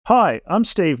Hi, I'm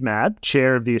Steve Mabb,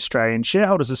 Chair of the Australian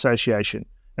Shareholders Association,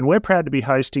 and we're proud to be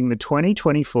hosting the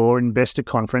 2024 Investor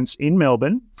Conference in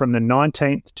Melbourne from the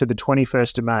 19th to the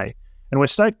 21st of May. And we're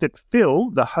stoked that Phil,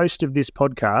 the host of this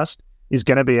podcast, is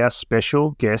going to be our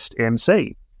special guest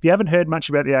MC. If you haven't heard much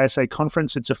about the ASA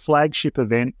conference, it's a flagship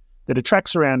event that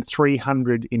attracts around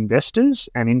 300 investors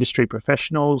and industry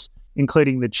professionals,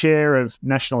 including the chair of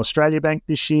National Australia Bank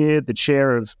this year, the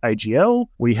chair of AGL.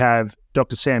 We have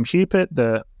Dr. Sam Hupert,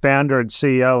 the founder and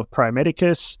CEO of Pro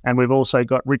Medicus, and we've also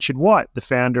got Richard White, the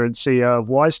founder and CEO of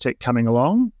WiseTech, coming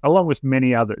along with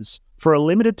many others. For a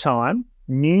limited time,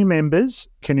 new members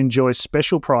can enjoy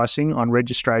special pricing on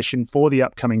registration for the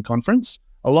upcoming conference,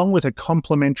 along with a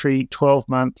complimentary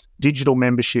 12-month digital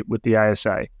membership with the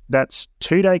ASA. That's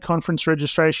 2-day conference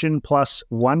registration plus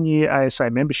 1-year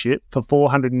ASA membership for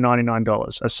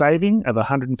 $499, a saving of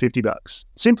 $150.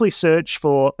 Simply search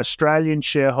for Australian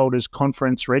Shareholders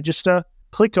Conference Register,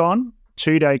 click on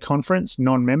 2-day conference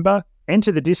non-member,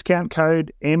 enter the discount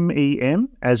code MEM,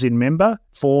 as in member,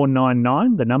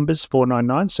 499, the numbers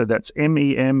 499, so that's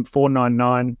MEM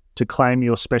 499 to claim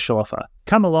your special offer.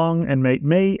 Come along and meet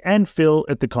me and Phil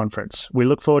at the conference. We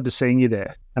look forward to seeing you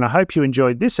there. And I hope you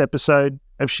enjoyed this episode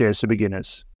of Shares for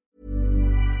Beginners.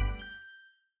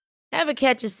 Ever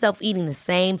catch yourself eating the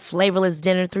same flavorless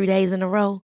dinner 3 days in a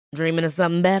row? Dreaming of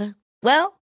something better?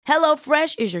 Well,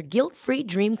 HelloFresh is your guilt-free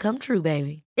dream come true,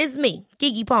 baby. It's me,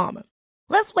 Keke Palmer.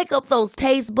 Let's wake up those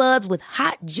taste buds with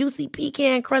hot, juicy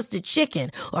pecan-crusted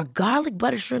chicken or garlic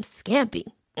butter shrimp scampi.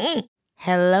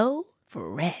 Hello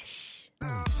Fresh.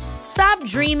 Stop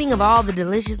dreaming of all the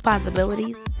delicious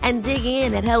possibilities and dig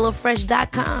in at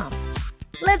HelloFresh.com.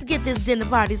 Let's get this dinner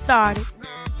party started.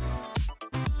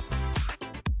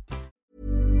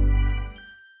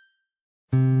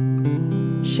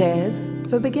 Shares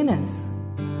for Beginners.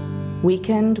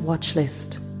 Weekend Watch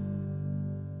List.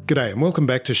 G'day and welcome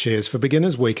back to Shares for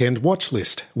Beginners Weekend Watch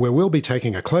List, where we'll be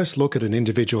taking a close look at an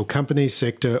individual company,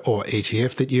 sector or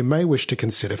ETF that you may wish to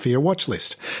consider for your watch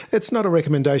list. It's not a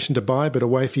recommendation to buy, but a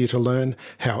way for you to learn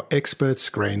how experts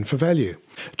screen for value.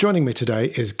 Joining me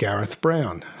today is Gareth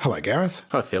Brown. Hello, Gareth.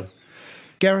 Hi, Phil.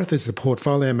 Gareth is the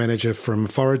portfolio manager from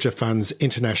Forager Fund's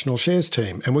International Shares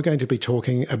team, and we're going to be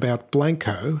talking about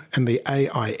Blanco, and the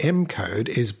AIM code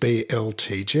is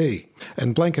BLTG.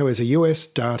 And Blanco is a US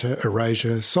data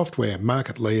erasure software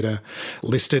market leader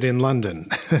listed in London.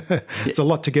 It's a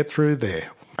lot to get through there.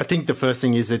 I think the first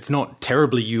thing is it's not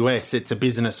terribly US. It's a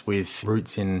business with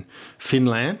roots in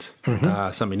Finland,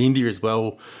 some in India as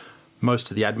well.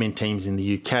 Most of the admin teams in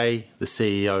the UK, the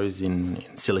CEOs in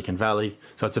Silicon Valley.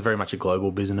 So it's very much a global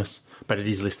business, but it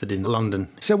is listed in London.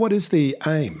 So what is the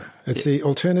AIM? It's the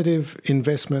alternative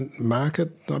investment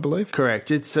market, I believe?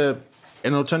 Correct. It's an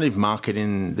alternative market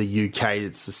in the UK.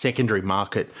 It's a secondary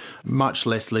market, much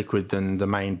less liquid than the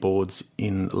main boards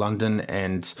in London,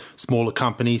 and smaller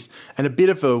companies, and a bit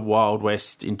of a Wild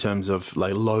West in terms of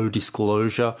like low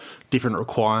disclosure, different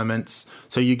requirements.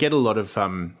 So you get a lot of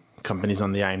companies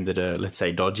on the AIM that are, let's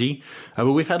say, dodgy.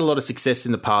 But we've had a lot of success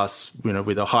in the past,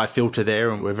 with a high filter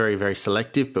there, and we're very, very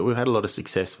selective, but we've had a lot of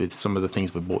success with some of the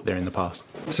things we've bought there in the past.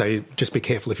 So you just be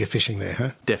careful if you're fishing there, huh?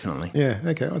 Definitely. Yeah,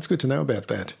 okay. Well, it's good to know about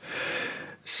that.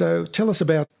 So tell us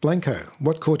about Blanco.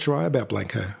 What caught your eye about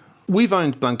Blanco? We've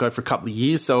owned Blanco for a couple of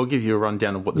years, so I'll give you a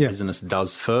rundown of what the business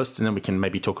does first, and then we can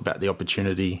maybe talk about the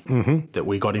opportunity that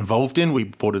we got involved in. We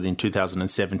bought it in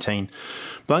 2017.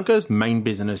 Blanco's main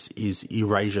business is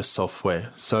erasure software.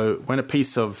 So when a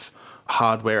piece of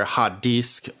hardware, a hard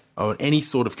disk, or any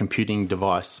sort of computing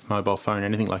device, mobile phone,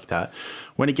 anything like that,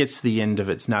 when it gets to the end of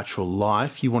its natural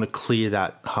life, you want to clear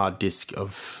that hard disk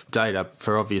of data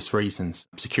for obvious reasons,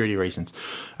 security reasons.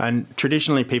 And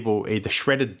traditionally, people either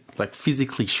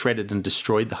physically shredded and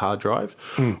destroyed the hard drive,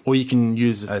 or you can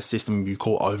use a system you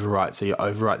call overwrite. So you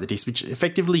overwrite the disk, which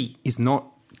effectively is not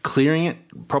clearing it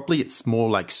properly. It's more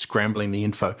like scrambling the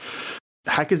info.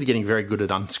 Hackers are getting very good at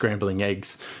unscrambling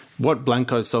eggs. What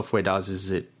Blanco software does is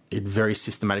it very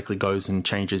systematically goes and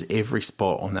changes every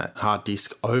spot on that hard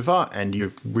disk over, and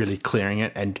you're really clearing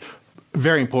it. And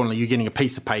very importantly, you're getting a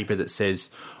piece of paper that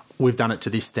says, we've done it to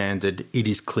this standard, it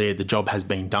is clear, the job has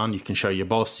been done. You can show your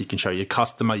boss, you can show your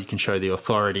customer, you can show the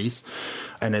authorities,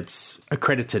 and it's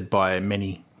accredited by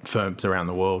many firms around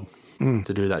the world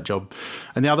to do that job.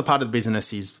 And the other part of the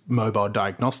business is mobile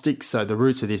diagnostics. So the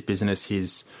roots of this business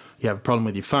is you have a problem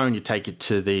with your phone, you take it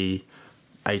to the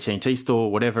AT&T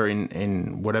store, whatever,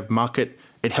 in whatever market.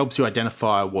 It helps you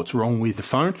identify what's wrong with the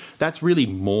phone. That's really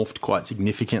morphed quite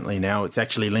significantly now. It's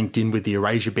actually linked in with the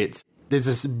erasure bits. There's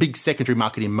this big secondary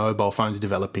market in mobile phones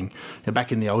developing.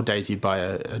 Back in the old days, you'd buy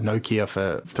a Nokia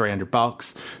for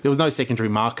 $300. There was no secondary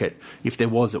market. If there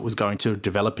was, it was going to a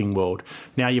developing world.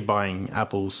 Now you're buying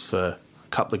Apples for a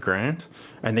couple of grand,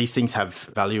 and these things have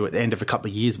value at the end of a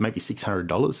couple of years, maybe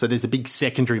 $600. So there's a big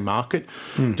secondary market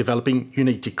developing. You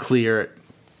need to clear it.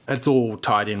 It's all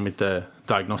tied in with the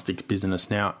diagnostics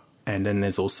business now. And then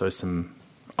there's also some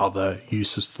other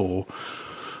uses for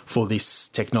this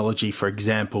technology. For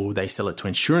example, they sell it to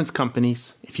insurance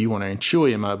companies. If you want to insure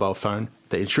your mobile phone,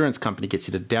 the insurance company gets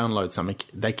you to download something.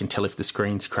 They can tell if the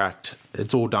screen's cracked.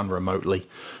 It's all done remotely.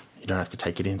 You don't have to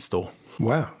take it in store.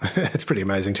 Wow, that's pretty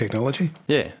amazing technology.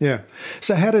 Yeah. Yeah.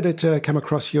 So how did it come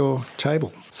across your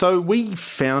table? So we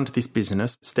found this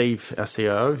business. Steve, our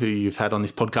CIO, who you've had on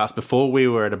this podcast before, we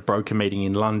were at a broker meeting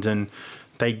in London.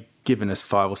 They'd given us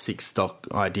 5 or 6 stock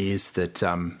ideas that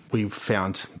we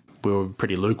found we were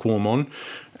pretty lukewarm on.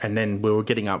 And then we were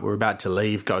getting up, we were about to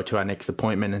leave, go to our next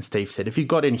appointment. And Steve said, have you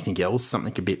got anything else,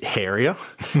 something a bit hairier?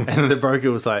 And the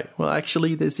broker was like, well,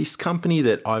 actually, there's this company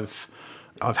that I've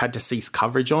had to cease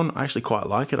coverage on. I actually quite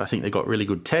like it. I think they've got really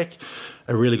good tech,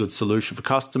 a really good solution for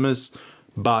customers.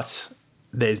 But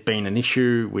there's been an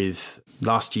issue with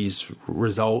last year's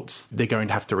results. They're going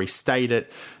to have to restate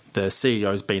it. The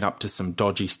CEO's been up to some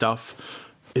dodgy stuff.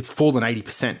 It's fallen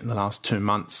 80% in the last 2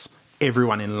 months.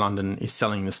 Everyone in London is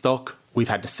selling the stock. We've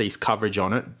had to cease coverage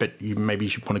on it, but maybe you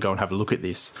should want to go and have a look at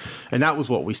this. And that was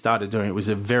what we started doing. It was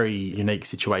a very unique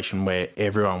situation where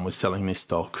everyone was selling this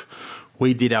stock.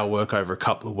 We did our work over a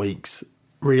couple of weeks,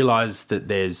 realised that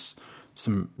there's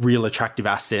some real attractive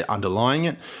asset underlying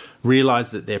it,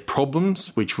 realised that there are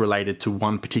problems which related to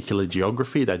one particular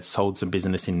geography. They'd sold some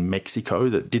business in Mexico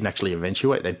that didn't actually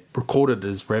eventuate. They'd recorded it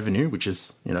as revenue, which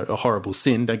is, a horrible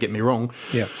sin, don't get me wrong.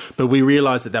 Yeah. But we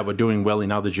realised that they were doing well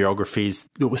in other geographies.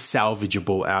 It was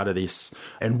salvageable out of this.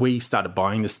 And we started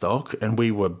buying the stock, and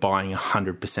we were buying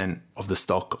 100% of the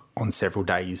stock on several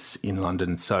days in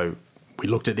London. So we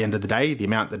looked at the end of the day, the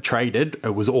amount that traded,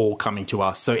 it was all coming to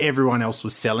us. So everyone else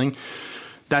was selling.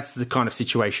 That's the kind of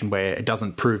situation where it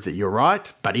doesn't prove that you're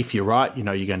right. But if you're right, you're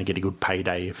going to get a good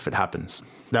payday if it happens.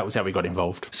 That was how we got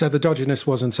involved. So the dodginess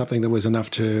wasn't something that was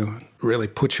enough to really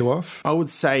put you off? I would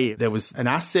say there was an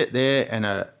asset there and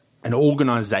an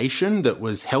organisation that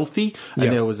was healthy.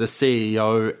 And there was a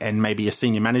CEO and maybe a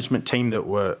senior management team that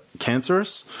were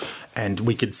cancerous. And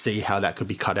we could see how that could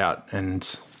be cut out and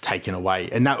taken away.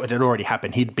 And that had already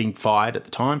happened. He'd been fired at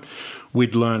the time.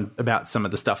 We'd learned about some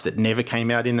of the stuff that never came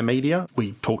out in the media.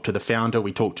 We talked to the founder,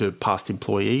 we talked to past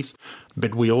employees,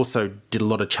 but we also did a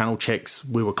lot of channel checks.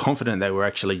 We were confident they were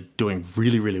actually doing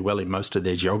really, really well in most of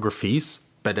their geographies,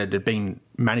 but it had been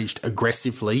managed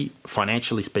aggressively,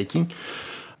 financially speaking.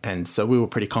 And so we were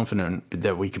pretty confident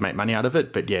that we could make money out of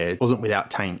it. But yeah, it wasn't without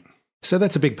taint. So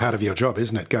that's a big part of your job,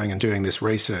 isn't it? Going and doing this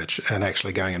research and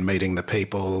actually going and meeting the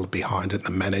people behind it,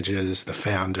 the managers, the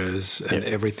founders and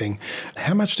everything.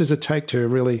 How much does it take to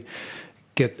really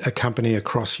get a company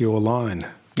across your line?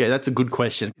 Yeah, that's a good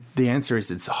question. The answer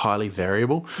is it's highly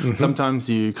variable. Mm-hmm. Sometimes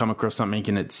you come across something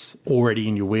and it's already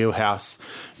in your wheelhouse.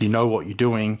 You know what you're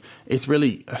doing. It's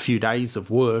really a few days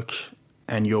of work,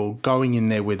 and you're going in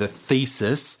there with a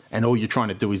thesis and all you're trying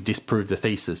to do is disprove the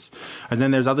thesis. And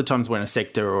then there's other times when a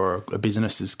sector or a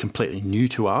business is completely new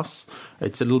to us.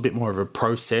 It's a little bit more of a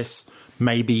process.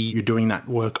 Maybe you're doing that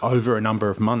work over a number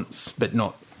of months, but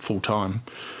not full time.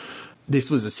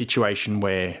 This was a situation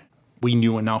where we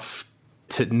knew enough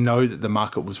to know that the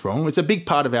market was wrong. It's a big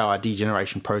part of our idea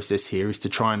generation process here is to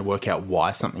try and work out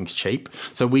why something's cheap.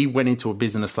 So we went into a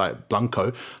business like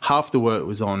Blunco. Half the work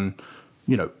was on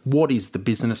what is the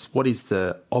business? What is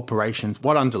the operations?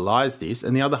 What underlies this?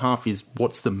 And the other half is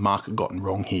what's the market gotten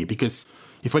wrong here? Because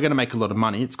if we're going to make a lot of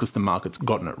money, it's because the market's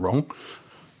gotten it wrong.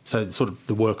 So sort of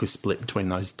the work is split between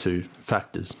those two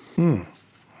factors.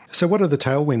 So what are the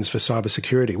tailwinds for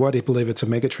cybersecurity? Why do you believe it's a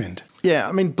megatrend? Yeah,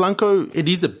 I mean, Blunco, it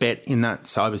is a bet in that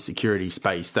cybersecurity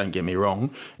space, don't get me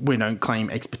wrong. We don't claim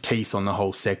expertise on the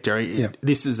whole sector.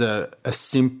 This is a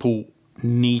simple,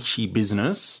 niche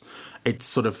business. It's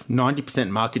sort of 90%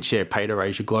 market share paid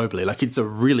Asia globally. Like, it's a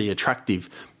really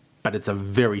attractive, but it's a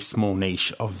very small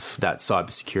niche of that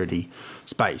cybersecurity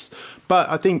space. But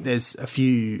I think there's a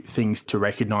few things to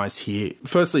recognise here.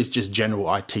 Firstly, it's just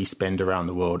general IT spend around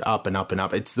the world, up and up and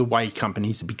up. It's the way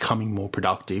companies are becoming more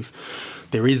productive.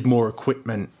 There is more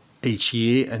equipment each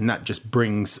year, and that just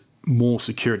brings more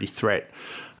security threat.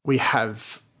 We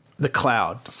have the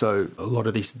cloud. So a lot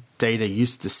of this data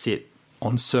used to sit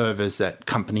on servers at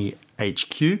company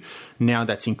HQ. Now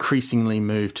that's increasingly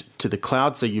moved to the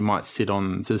cloud. So you might sit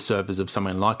on the servers of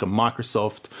someone like a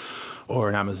Microsoft or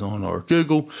an Amazon or a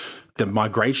Google. The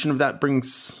migration of that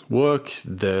brings work,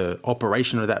 the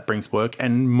operation of that brings work,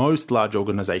 and most large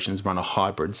organizations run a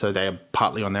hybrid. So they are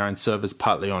partly on their own servers,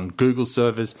 partly on Google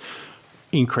servers,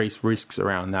 increased risks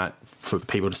around that for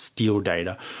people to steal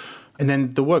data. And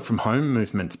then the work from home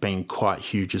movement's been quite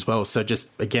huge as well. So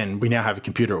just, again, we now have a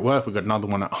computer at work. We've got another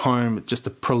one at home. Just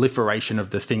the proliferation of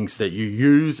the things that you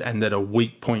use and that are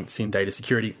weak points in data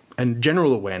security and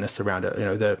general awareness around it.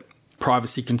 The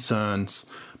privacy concerns,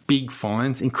 big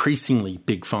fines, increasingly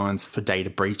big fines for data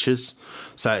breaches.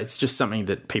 So it's just something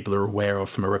that people are aware of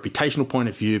from a reputational point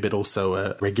of view, but also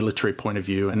a regulatory point of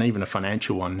view and even a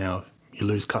financial one. Now, you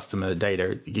lose customer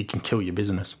data, you can kill your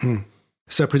business.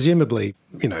 So presumably,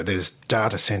 there's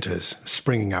data centres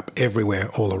springing up everywhere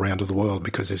all around the world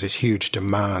because there's this huge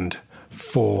demand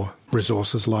for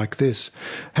resources like this.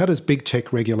 How does big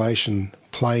tech regulation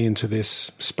play into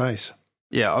this space?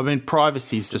 Yeah, I mean,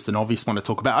 privacy is just an obvious one to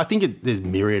talk about. I think there's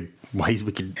myriad ways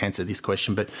we could answer this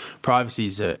question, but privacy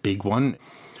is a big one.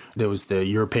 There was the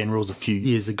European rules a few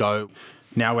years ago.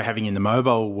 Now we're having in the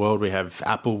mobile world, we have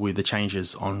Apple with the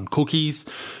changes on cookies.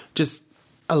 Just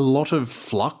a lot of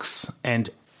flux, and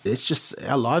it's just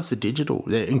our lives are digital.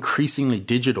 They're increasingly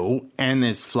digital, and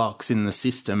there's flux in the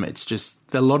system. It's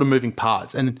just a lot of moving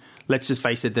parts. And let's just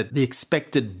face it, that the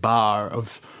expected bar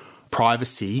of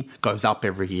privacy goes up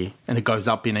every year, and it goes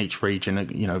up in each region.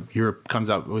 Europe comes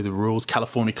up with the rules.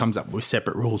 California comes up with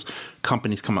separate rules.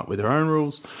 Companies come up with their own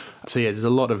rules. So yeah, there's a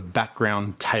lot of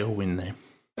background tailwind there.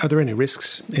 Are there any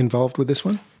risks involved with this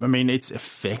one? I mean, it's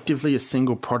effectively a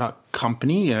single product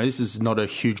company. This is not a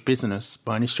huge business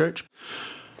by any stretch.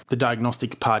 The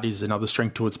diagnostics part is another string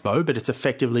to its bow, but it's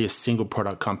effectively a single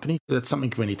product company. That's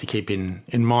something we need to keep in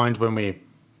mind when we're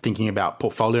thinking about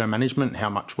portfolio management, how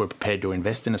much we're prepared to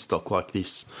invest in a stock like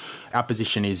this. Our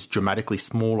position is dramatically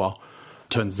smaller in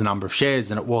terms of the number of shares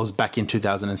than it was back in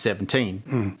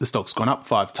 2017. The stock's gone up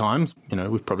 5 times.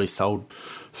 We've probably sold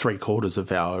 3/4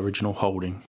 of our original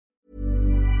holding.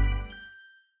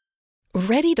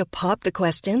 Ready to pop the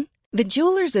question? The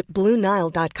jewelers at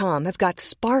BlueNile.com have got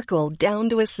sparkle down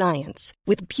to a science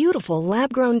with beautiful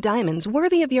lab-grown diamonds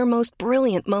worthy of your most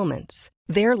brilliant moments.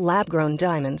 Their lab-grown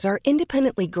diamonds are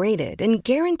independently graded and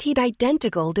guaranteed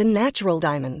identical to natural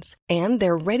diamonds, and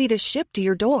they're ready to ship to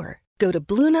your door. Go to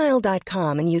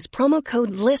BlueNile.com and use promo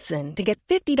code LISTEN to get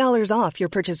 $50 off your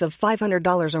purchase of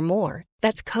 $500 or more.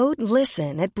 That's code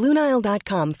LISTEN at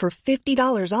BlueNile.com for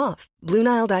 $50 off.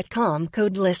 BlueNile.com,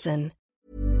 code LISTEN.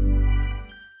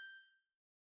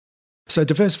 So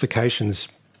diversification's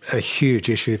a huge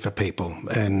issue for people.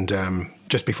 And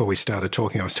just before we started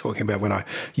talking, I was talking about when I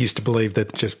used to believe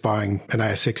that just buying an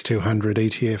ASX 200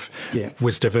 ETF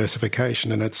was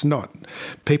diversification, and it's not.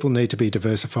 People need to be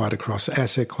diversified across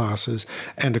asset classes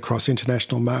and across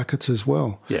international markets as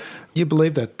well. Yeah. You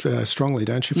believe that strongly,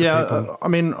 don't you, for people? I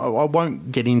mean, I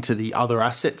won't get into the other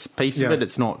assets piece of it.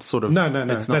 It's not sort of... No,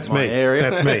 it's not that's my me. area.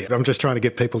 That's me. I'm just trying to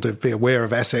get people to be aware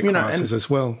of asset classes as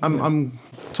well. I'm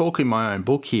talking my own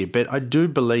book here, but I do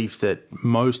believe that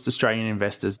most Australian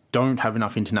investors don't have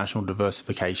enough international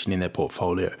diversification in their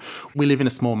portfolio. We live in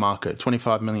a small market,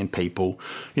 25 million people.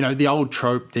 The old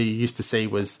trope that you used to see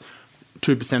was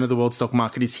 2% of the world stock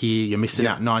market is here. You're missing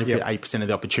out 98% of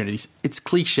the opportunities. It's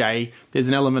cliche. There's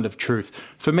an element of truth.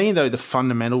 For me, though, the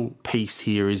fundamental piece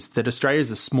here is that Australia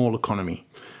is a small economy.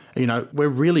 We're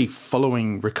really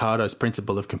following Ricardo's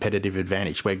principle of competitive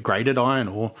advantage. We're great at iron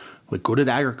ore. We're good at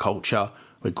agriculture.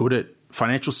 We're good at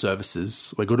financial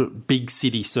services. We're good at big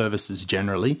city services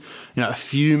generally. A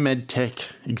few medtech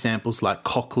examples like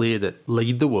Cochlear that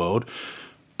lead the world,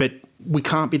 but we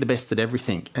can't be the best at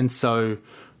everything. And so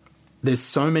there's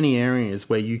so many areas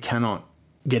where you cannot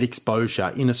get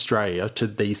exposure in Australia to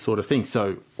these sort of things.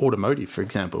 So automotive, for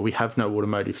example, we have no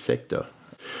automotive sector.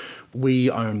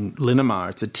 We own Linamar.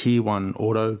 It's a tier 1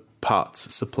 auto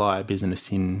parts supplier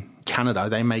business in Canada.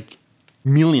 They make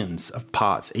millions of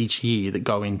parts each year that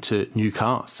go into new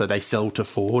cars. So they sell to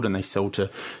Ford and they sell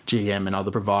to GM and other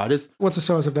providers. What's the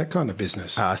size of that kind of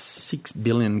business? 6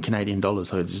 billion Canadian dollars.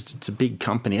 So it's a big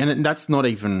company. And that's not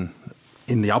even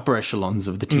in the upper echelons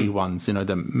of the tier ones,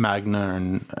 the Magna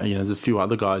and, there's a few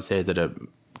other guys there that are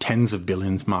tens of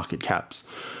billions market caps.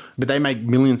 But they make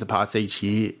millions of parts each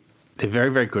year. They're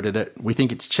very, very good at it. We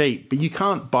think it's cheap, but you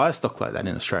can't buy a stock like that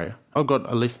in Australia. I've got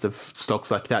a list of stocks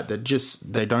like that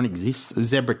they don't exist.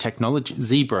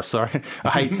 Zebra, sorry. I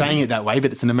hate saying it that way,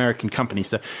 but it's an American company.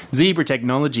 So Zebra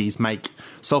Technologies make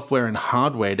software and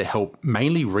hardware to help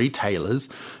mainly retailers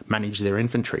manage their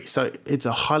inventory. So it's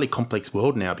a highly complex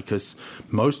world now because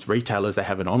most retailers, they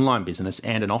have an online business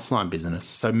and an offline business.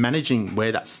 So managing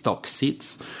where that stock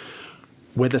sits,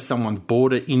 whether someone's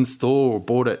bought it in-store or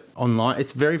bought it online,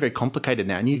 it's very, very complicated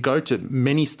now. And you go to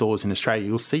many stores in Australia,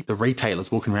 you'll see the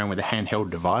retailers walking around with the handheld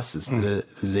devices, the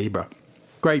Zebra.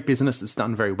 Great business, it's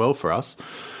done very well for us.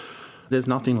 There's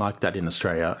nothing like that in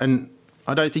Australia. And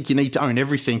I don't think you need to own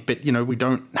everything, but, we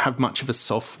don't have much of a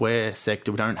software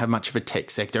sector. We don't have much of a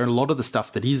tech sector. And a lot of the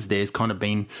stuff that is there has kind of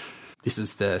been, this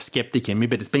is the skeptic in me,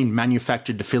 but it's been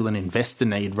manufactured to fill an investor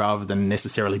need rather than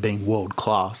necessarily being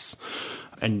world-class.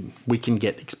 And we can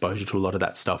get exposure to a lot of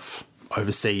that stuff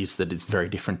overseas that is very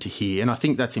different to here. And I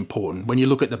think that's important. When you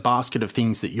look at the basket of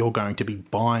things that you're going to be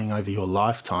buying over your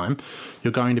lifetime,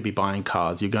 you're going to be buying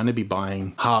cars, you're going to be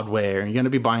buying hardware, and you're going to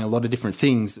be buying a lot of different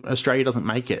things. Australia doesn't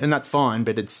make it, and that's fine,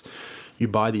 but you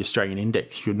buy the Australian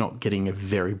index, you're not getting a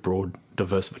very broad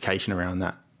diversification around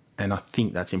that. And I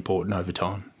think that's important over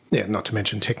time. Yeah, not to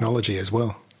mention technology as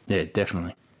well. Yeah,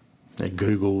 definitely.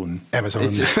 Google and Amazon.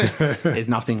 There's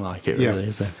nothing like it, really,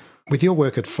 is there? With your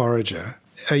work at Forager,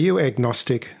 are you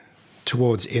agnostic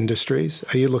towards industries?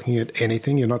 Are you looking at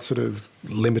anything? You're not sort of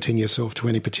limiting yourself to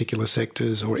any particular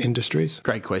sectors or industries?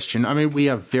 Great question. I mean, we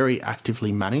are very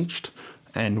actively managed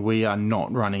and we are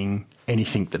not running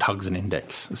anything that hugs an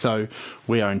index. So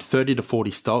we own 30 to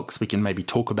 40 stocks. We can maybe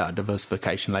talk about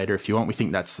diversification later if you want. We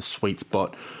think that's the sweet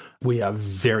spot. We are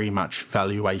very much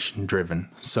valuation driven.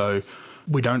 So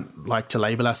we don't like to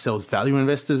label ourselves value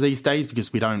investors these days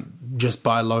because we don't just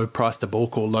buy low price to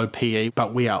book or low PE,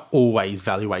 but we are always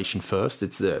valuation first.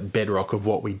 It's the bedrock of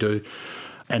what we do.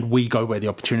 And we go where the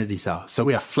opportunities are. So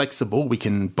we are flexible. We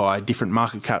can buy different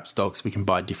market cap stocks. We can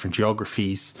buy different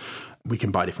geographies. We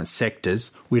can buy different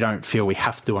sectors. We don't feel we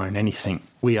have to own anything.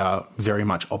 We are very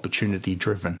much opportunity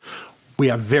driven.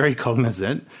 We are very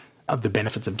cognizant of the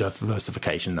benefits of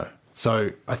diversification though.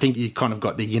 So I think you kind of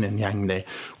got the yin and yang there.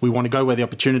 We want to go where the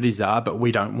opportunities are, but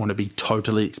we don't want to be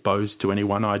totally exposed to any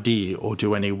one idea or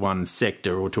to any one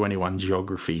sector or to any one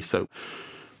geography. So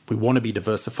we want to be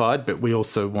diversified, but we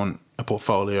also want a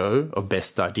portfolio of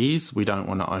best ideas. We don't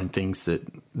want to own things that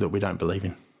we don't believe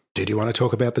in. Did you want to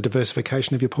talk about the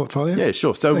diversification of your portfolio? Yeah,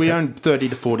 sure. So we own 30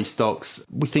 to 40 stocks.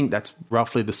 We think that's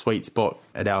roughly the sweet spot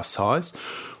at our size.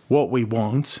 What we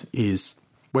want is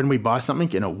when we buy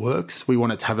something and it works, we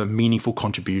want it to have a meaningful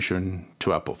contribution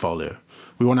to our portfolio.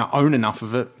 We want to own enough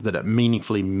of it that it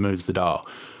meaningfully moves the dial.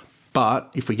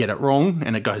 But if we get it wrong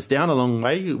and it goes down a long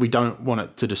way, we don't want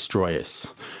it to destroy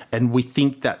us. And we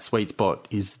think that sweet spot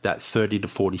is that 30 to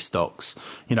 40 stocks.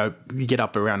 You get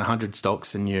up around 100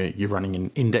 stocks and you're running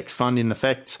an index fund in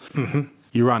effect. Mm-hmm.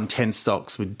 You run 10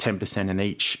 stocks with 10% in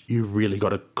each. You really got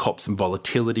to cop some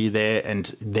volatility there.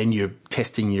 And then you're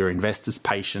testing your investors'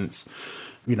 patience.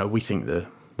 We think that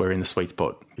we're in the sweet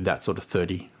spot, that sort of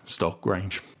 30 stock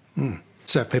range.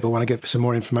 So if people want to get some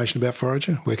more information about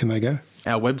Forager, where can they go?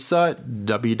 Our website,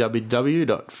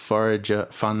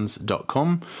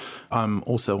 www.foragerfunds.com. I'm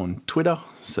also on Twitter,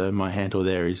 so my handle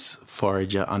there is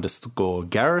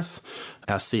Forager_Gareth.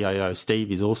 Our CIO,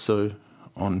 Steve, is also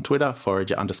on Twitter,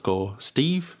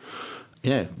 Forager_Steve.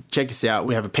 Yeah, check us out.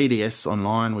 We have a PDS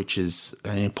online, which is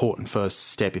an important first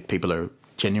step if people are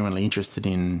genuinely interested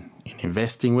in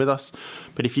investing with us.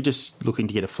 But if you're just looking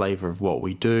to get a flavour of what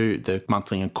we do, the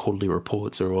monthly and quarterly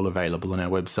reports are all available on our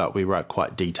website. We write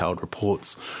quite detailed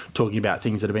reports talking about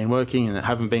things that have been working and that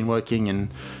haven't been working and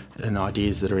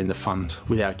ideas that are in the fund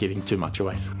without giving too much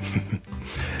away.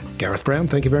 Gareth Brown,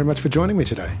 thank you very much for joining me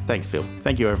today. Thanks, Phil.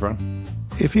 Thank you, everyone.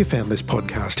 If you found this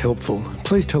podcast helpful,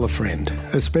 please tell a friend,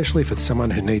 especially if it's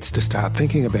someone who needs to start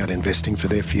thinking about investing for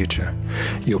their future.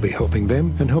 You'll be helping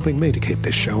them and helping me to keep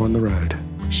this show on the road.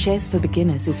 Shares for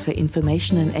Beginners is for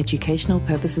information and educational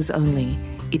purposes only.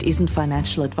 It isn't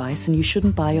financial advice and you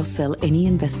shouldn't buy or sell any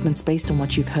investments based on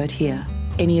what you've heard here.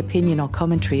 Any opinion or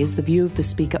commentary is the view of the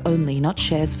speaker only, not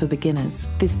Shares for Beginners.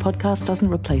 This podcast doesn't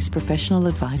replace professional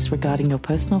advice regarding your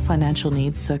personal financial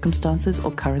needs, circumstances,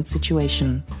 or current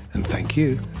situation. And thank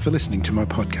you for listening to my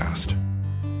podcast.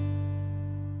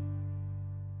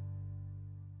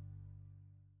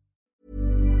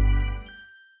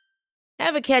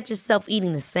 Ever catch yourself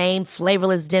eating the same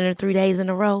flavorless dinner 3 days in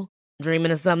a row?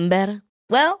 Dreaming of something better?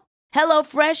 Well,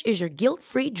 HelloFresh is your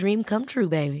guilt-free dream come true,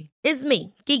 baby. It's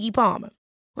me, Keke Palmer.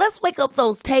 Let's wake up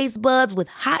those taste buds with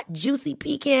hot, juicy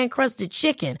pecan-crusted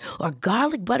chicken or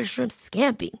garlic butter shrimp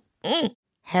scampi.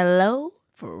 Hello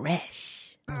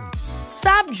Fresh.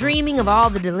 Stop dreaming of all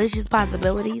the delicious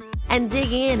possibilities and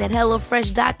dig in at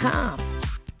HelloFresh.com.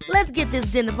 Let's get this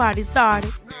dinner party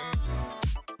started.